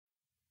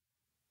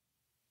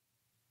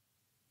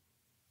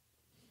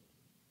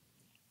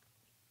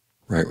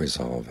Right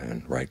resolve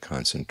and right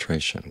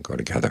concentration go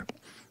together.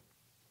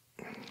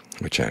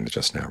 We chanted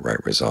just now, right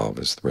resolve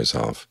is the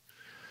resolve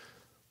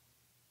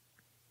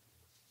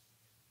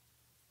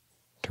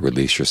to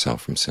release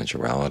yourself from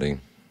sensuality,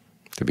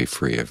 to be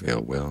free of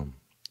ill will,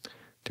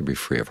 to be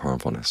free of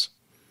harmfulness.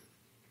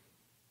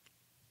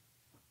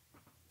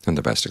 And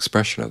the best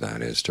expression of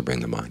that is to bring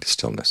the mind to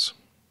stillness,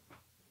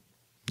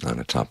 on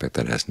a topic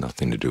that has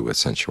nothing to do with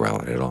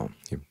sensuality at all.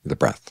 The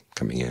breath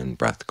coming in,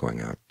 breath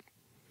going out.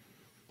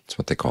 It's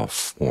what they call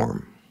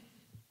form.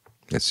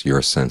 It's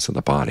your sense of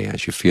the body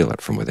as you feel it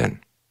from within.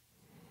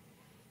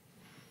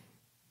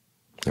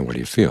 And what do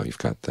you feel? You've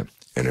got the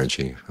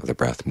energy of the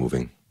breath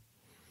moving.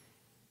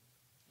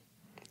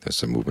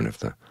 There's the movement of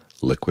the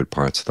liquid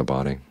parts of the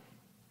body.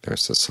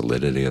 There's the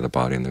solidity of the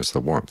body, and there's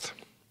the warmth.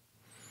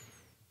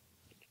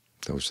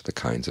 Those are the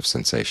kinds of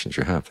sensations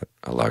you have that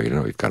allow you to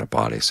know you've got a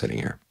body sitting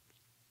here.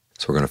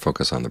 So we're going to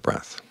focus on the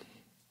breath,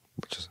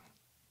 which is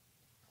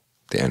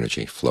the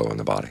energy flow in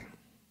the body.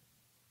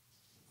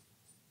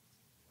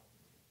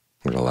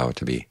 We're going to allow it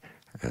to be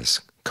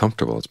as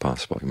comfortable as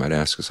possible. You might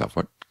ask yourself,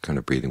 what kind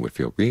of breathing would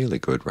feel really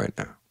good right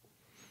now?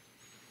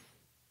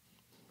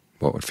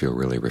 What would feel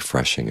really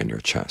refreshing in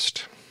your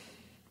chest?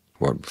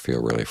 What would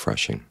feel really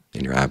refreshing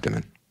in your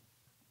abdomen?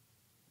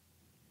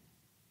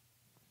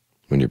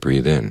 When you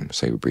breathe in,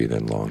 say you breathe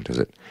in long, does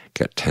it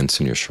get tense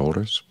in your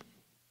shoulders?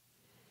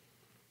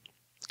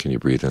 Can you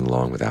breathe in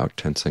long without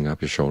tensing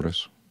up your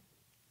shoulders?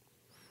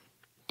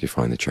 Do you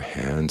find that your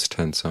hands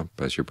tense up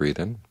as you breathe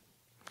in?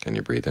 Can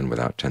you breathe in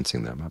without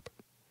tensing them up?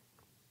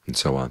 And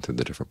so on through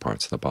the different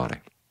parts of the body.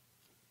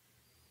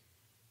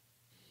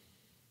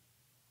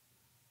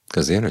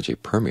 Because the energy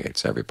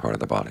permeates every part of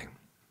the body.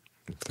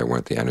 If there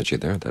weren't the energy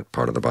there, that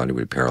part of the body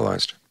would be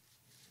paralyzed.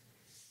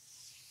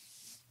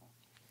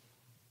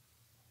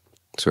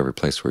 So every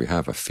place where you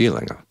have a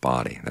feeling of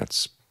body,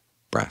 that's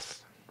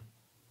breath.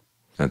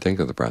 And think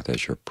of the breath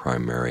as your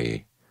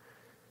primary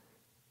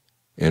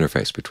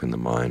interface between the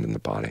mind and the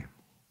body.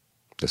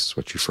 This is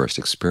what you first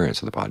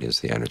experience of the body,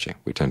 is the energy.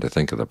 We tend to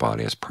think of the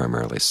body as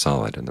primarily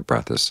solid, and the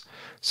breath is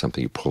something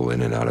you pull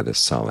in and out of this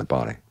solid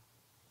body.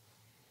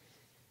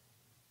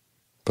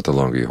 But the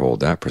longer you hold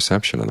that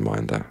perception in the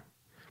mind, the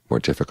more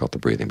difficult the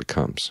breathing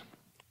becomes.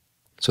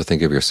 So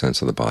think of your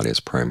sense of the body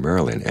as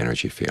primarily an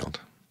energy field,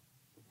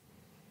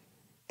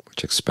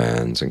 which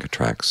expands and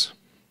contracts,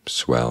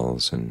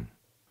 swells, and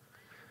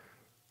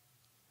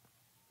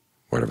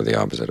whatever the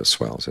opposite of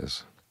swells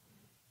is.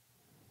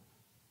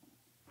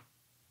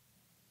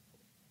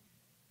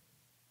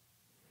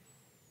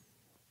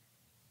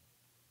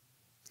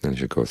 And as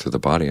you go through the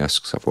body,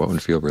 ask yourself, what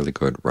would feel really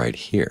good right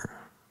here?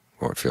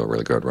 What would feel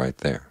really good right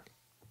there?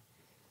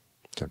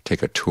 So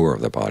take a tour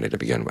of the body to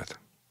begin with.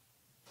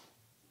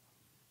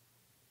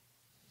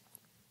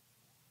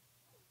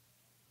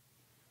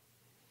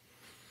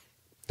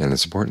 And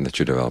it's important that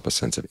you develop a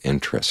sense of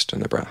interest in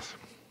the breath.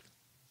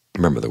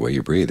 Remember, the way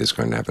you breathe is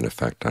going to have an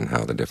effect on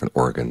how the different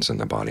organs in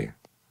the body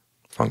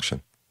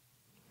function.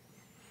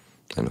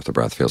 And if the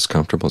breath feels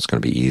comfortable, it's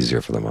going to be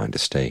easier for the mind to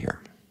stay here.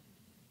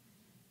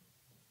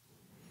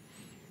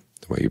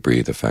 The way you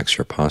breathe affects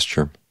your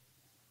posture.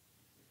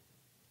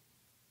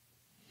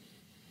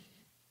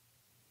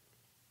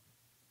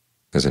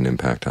 There's an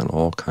impact on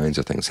all kinds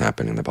of things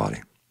happening in the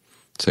body.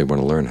 So you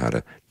want to learn how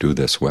to do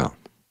this well.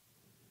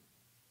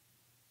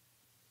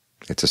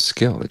 It's a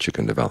skill that you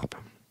can develop.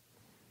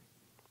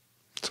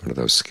 It's one of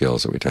those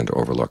skills that we tend to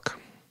overlook.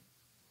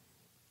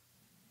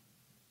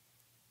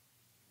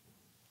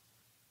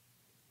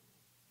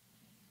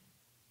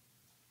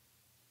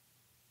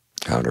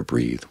 How to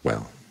breathe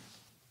well.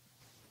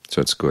 So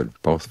it's good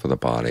both for the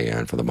body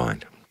and for the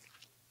mind.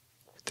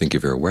 Think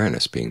of your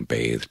awareness being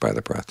bathed by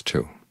the breath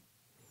too.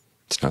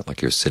 It's not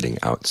like you're sitting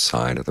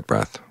outside of the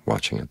breath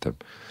watching it.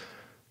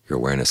 Your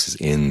awareness is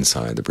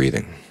inside the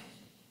breathing.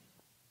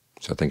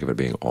 So think of it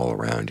being all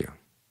around you.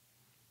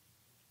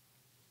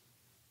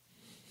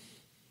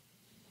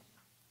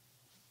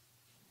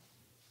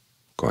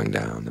 Going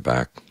down the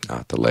back,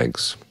 out the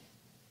legs,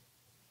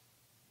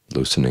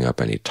 loosening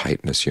up any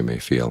tightness you may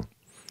feel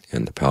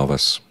in the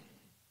pelvis,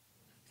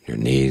 in your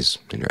knees,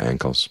 in your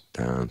ankles,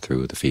 down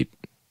through the feet.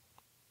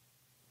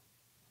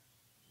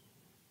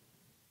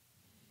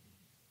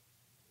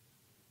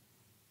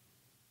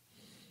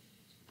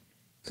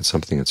 It's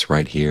something that's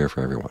right here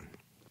for everyone,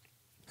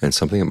 and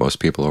something that most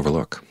people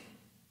overlook.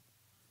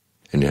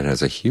 And yet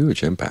has a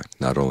huge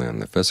impact, not only on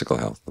the physical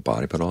health of the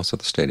body, but also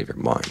the state of your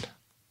mind.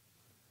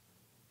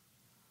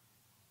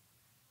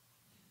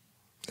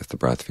 If the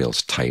breath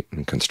feels tight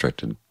and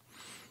constricted,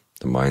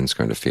 the mind's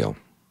going to feel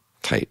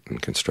tight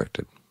and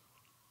constricted.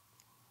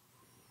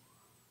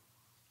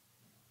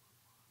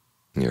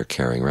 And you're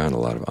carrying around a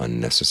lot of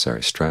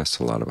unnecessary stress,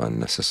 a lot of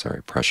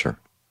unnecessary pressure.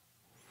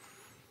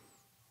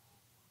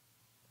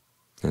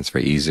 And it's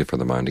very easy for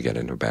the mind to get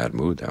into a bad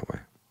mood that way.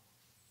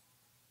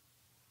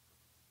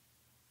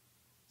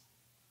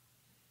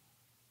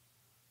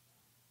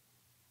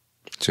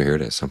 So here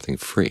it is, something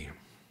free,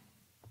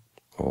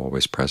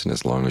 always present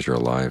as long as you're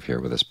alive here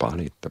with this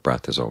body. The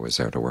breath is always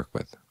there to work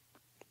with.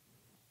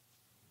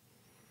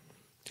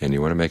 and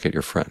you want to make it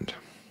your friend.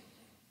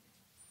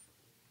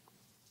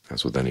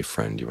 As with any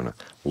friend, you want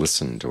to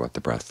listen to what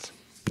the breath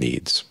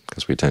needs,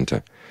 because we tend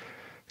to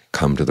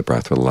come to the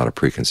breath with a lot of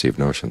preconceived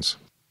notions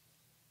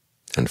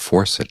and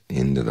force it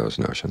into those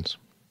notions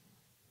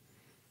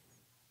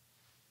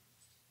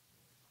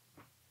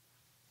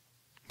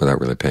without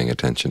really paying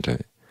attention to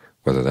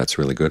whether that's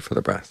really good for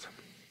the breath.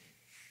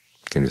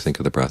 Can you think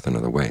of the breath in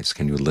other ways?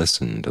 Can you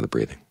listen to the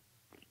breathing?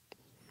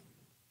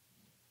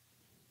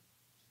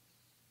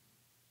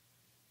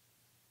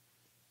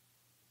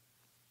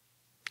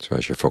 So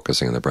as you're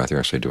focusing on the breath, you're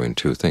actually doing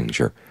two things.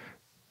 You're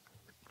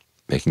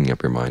making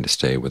up your mind to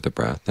stay with the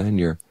breath, and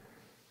you're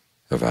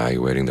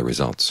evaluating the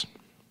results.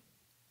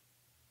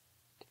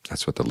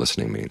 That's what the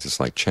listening means. It's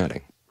like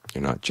chanting.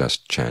 You're not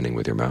just chanting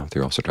with your mouth.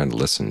 You're also trying to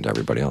listen to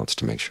everybody else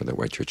to make sure that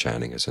what you're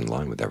chanting is in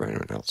line with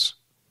everyone else.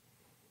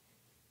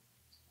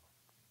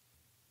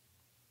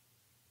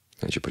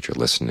 As you put your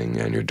listening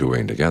and your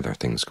doing together,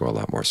 things go a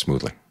lot more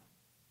smoothly.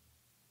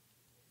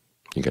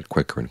 You get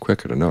quicker and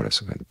quicker to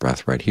notice, okay, the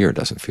breath right here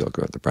doesn't feel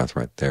good, the breath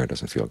right there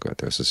doesn't feel good.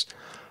 There's this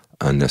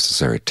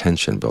unnecessary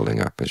tension building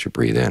up as you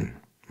breathe in.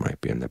 It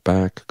might be in the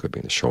back, it could be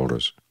in the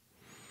shoulders.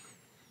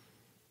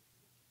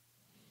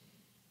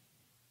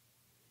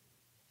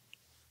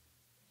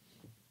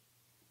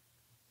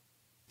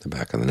 The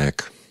back of the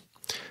neck.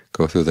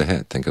 Go through the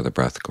head. Think of the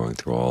breath going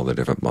through all the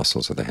different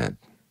muscles of the head.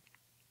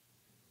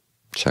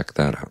 Check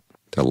that out.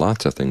 There are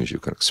lots of things you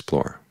can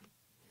explore.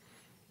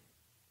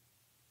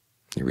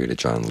 You read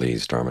John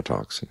Lee's Dhamma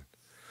talks.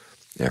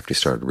 After he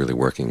started really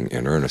working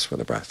in earnest with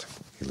the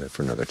breath, he lived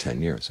for another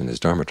 10 years, and his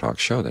Dhamma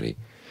talks show that he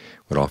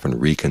would often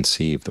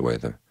reconceive the way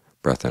the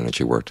breath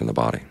energy worked in the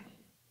body.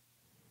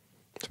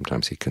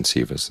 Sometimes he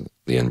conceives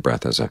the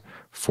in-breath as a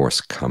force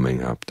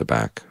coming up the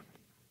back,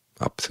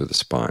 up through the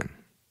spine.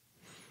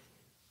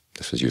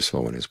 This was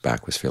useful when his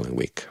back was feeling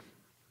weak.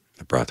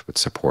 The breath would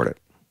support it.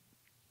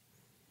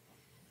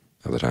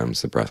 Other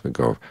times the breath would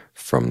go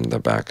from the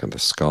back of the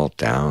skull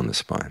down the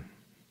spine.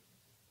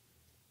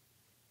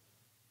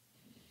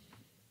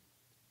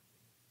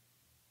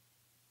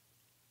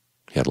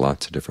 He had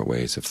lots of different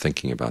ways of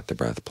thinking about the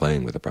breath,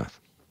 playing with the breath.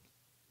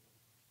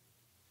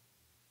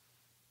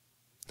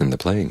 And the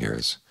playing here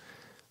is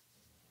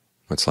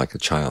what's like a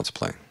child's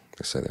play.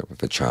 They say that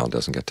if a child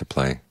doesn't get to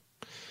play,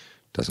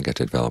 doesn't get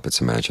to develop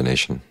its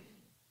imagination,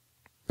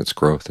 its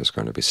growth is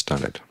going to be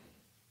stunted.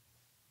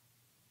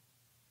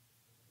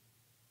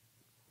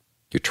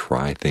 You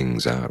try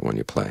things out when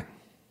you play.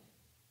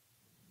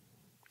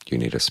 You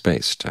need a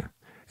space to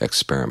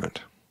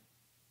experiment,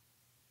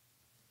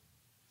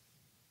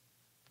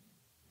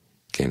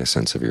 gain a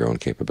sense of your own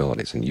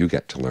capabilities, and you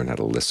get to learn how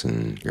to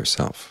listen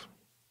yourself.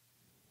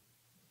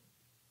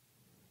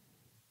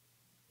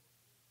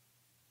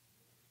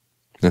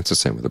 That's the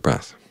same with the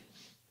breath.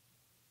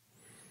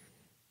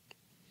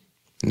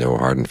 No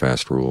hard and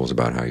fast rules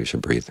about how you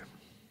should breathe.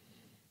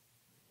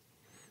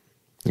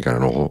 You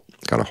got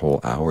a whole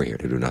hour here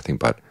to do nothing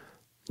but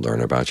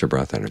learn about your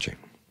breath energy.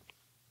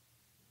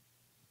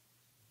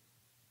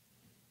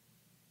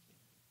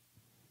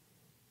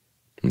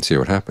 And see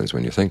what happens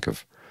when you think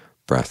of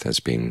breath as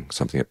being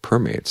something that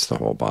permeates the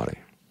whole body,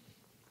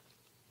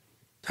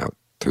 out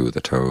through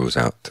the toes,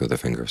 out through the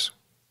fingers.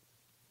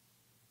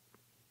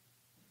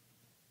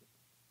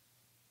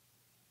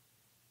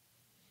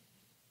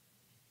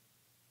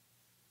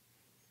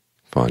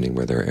 Finding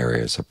where there are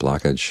areas of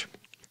blockage,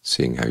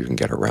 seeing how you can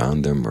get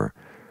around them or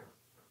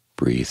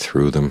breathe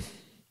through them.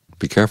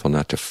 Be careful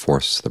not to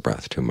force the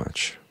breath too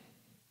much,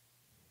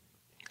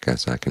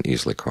 because that can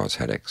easily cause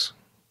headaches.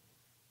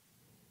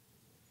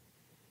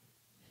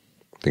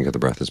 Think of the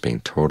breath as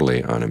being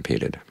totally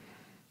unimpeded.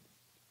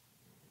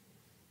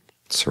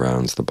 It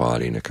surrounds the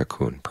body in a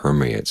cocoon,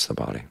 permeates the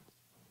body.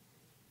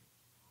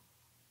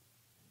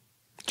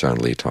 John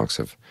Lee talks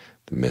of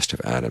the mist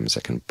of atoms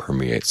that can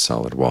permeate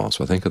solid walls.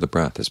 Well, think of the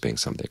breath as being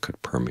something that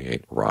could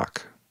permeate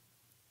rock.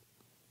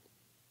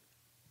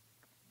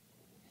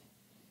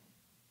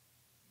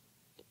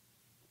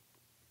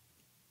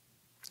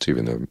 So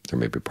even though there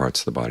may be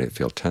parts of the body that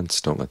feel tense,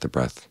 don't let the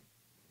breath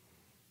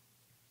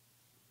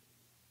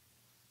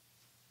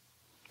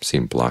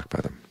seem blocked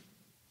by them.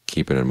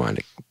 Keep it in mind.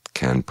 It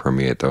can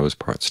permeate those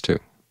parts too.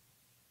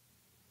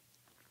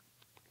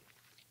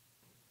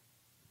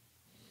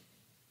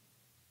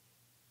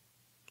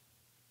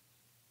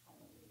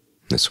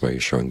 This way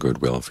you're showing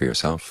goodwill for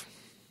yourself.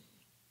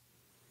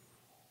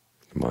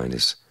 The mind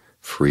is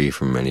free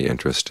from any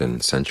interest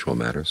in sensual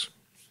matters,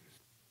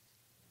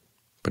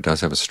 but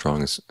does have a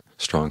strong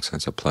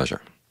sense of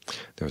pleasure.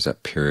 There was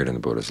that period in the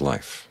Buddha's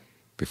life,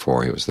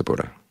 before he was the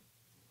Buddha.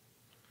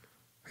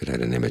 He had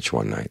an image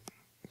one night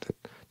that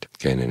to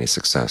gain any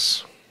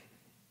success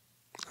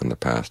on the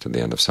path to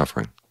the end of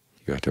suffering,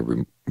 you have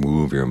to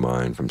remove your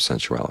mind from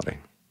sensuality.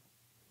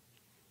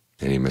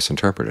 And he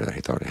misinterpreted it.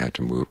 He thought he had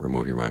to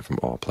remove your mind from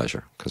all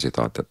pleasure, because he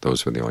thought that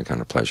those were the only kind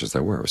of pleasures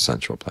there were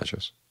sensual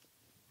pleasures.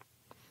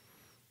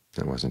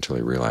 It wasn't until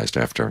he realized,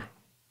 after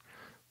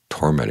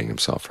tormenting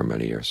himself for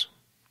many years,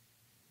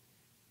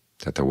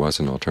 that there was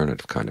an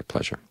alternative kind of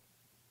pleasure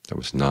that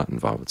was not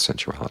involved with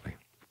sensuality.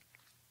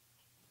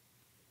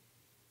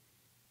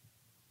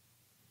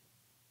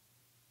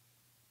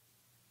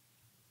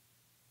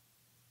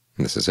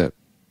 And this is it.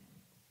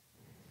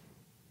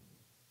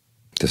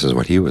 This is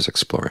what he was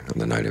exploring on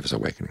the night of his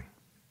awakening.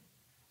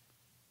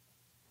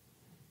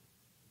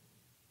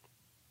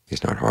 He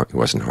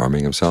wasn't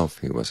harming himself.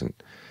 He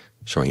wasn't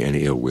showing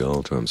any ill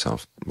will to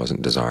himself,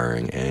 wasn't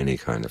desiring any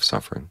kind of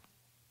suffering.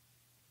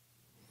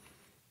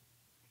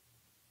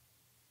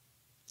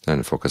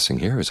 And focusing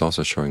here is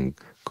also showing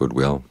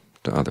goodwill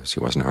to others. He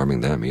wasn't harming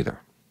them either.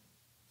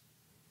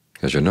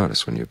 As you'll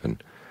notice, when you've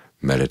been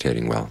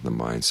meditating well, the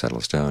mind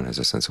settles down, has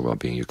a sense of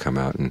well-being, you come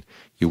out and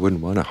you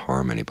wouldn't want to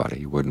harm anybody.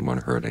 You wouldn't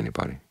want to hurt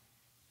anybody.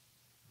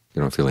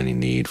 You don't feel any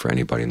need for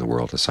anybody in the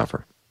world to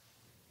suffer,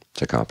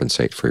 to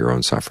compensate for your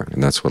own suffering.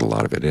 And that's what a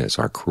lot of it is.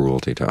 Our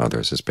cruelty to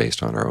others is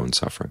based on our own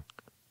suffering.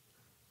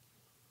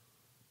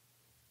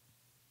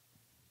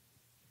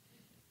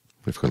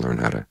 If we learn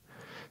how to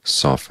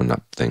soften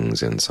up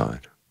things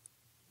inside,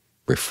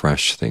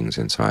 refresh things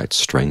inside,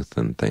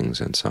 strengthen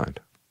things inside,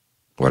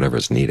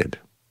 whatever's needed,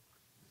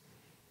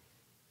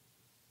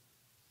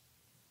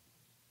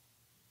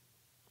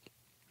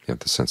 you have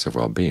the sense of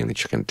well-being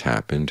that you can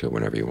tap into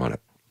whenever you want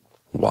it.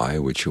 Why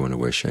would you want to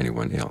wish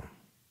anyone ill?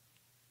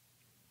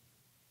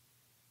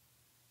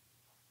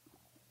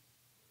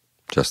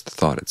 Just the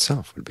thought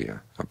itself would be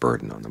a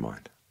burden on the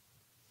mind.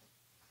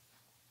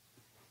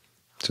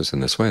 It's just in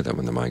this way that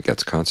when the mind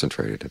gets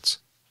concentrated, it's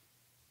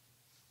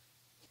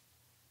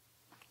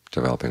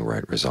developing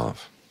right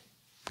resolve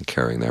and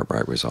carrying that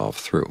right resolve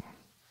through.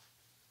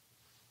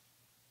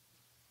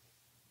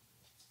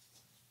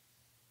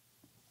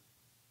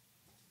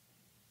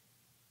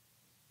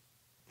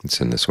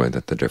 It's in this way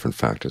that the different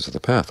factors of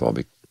the path all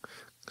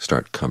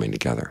start coming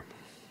together.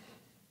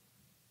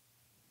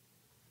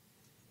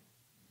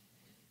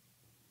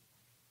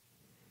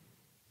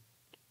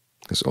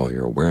 Because all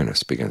your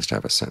awareness begins to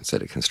have a sense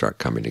that it can start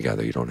coming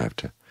together. You don't have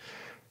to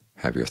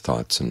have your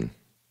thoughts and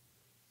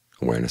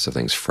awareness of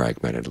things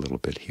fragmented a little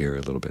bit here,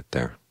 a little bit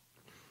there.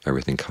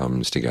 Everything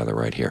comes together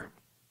right here.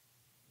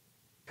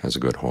 Has a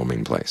good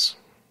homing place,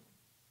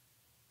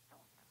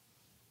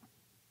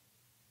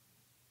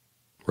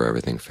 where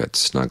everything fits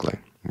snugly,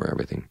 where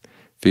everything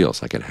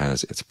feels like it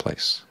has its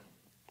place.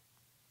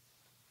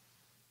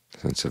 A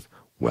sense of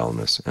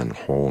wellness and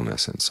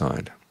wholeness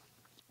inside.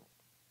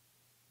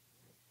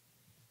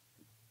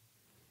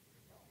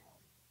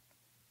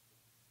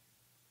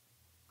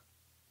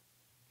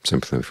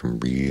 Simply from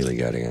really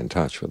getting in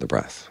touch with the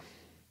breath.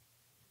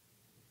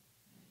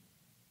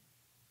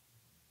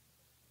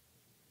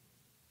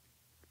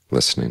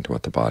 Listening to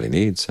what the body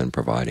needs and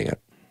providing it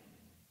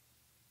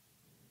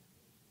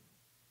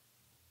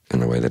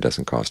in a way that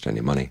doesn't cost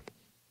any money.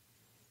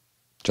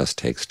 Just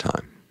takes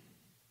time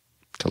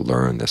to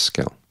learn this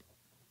skill.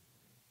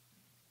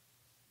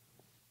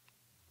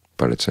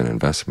 But it's an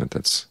investment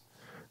that's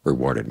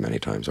rewarded many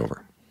times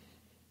over.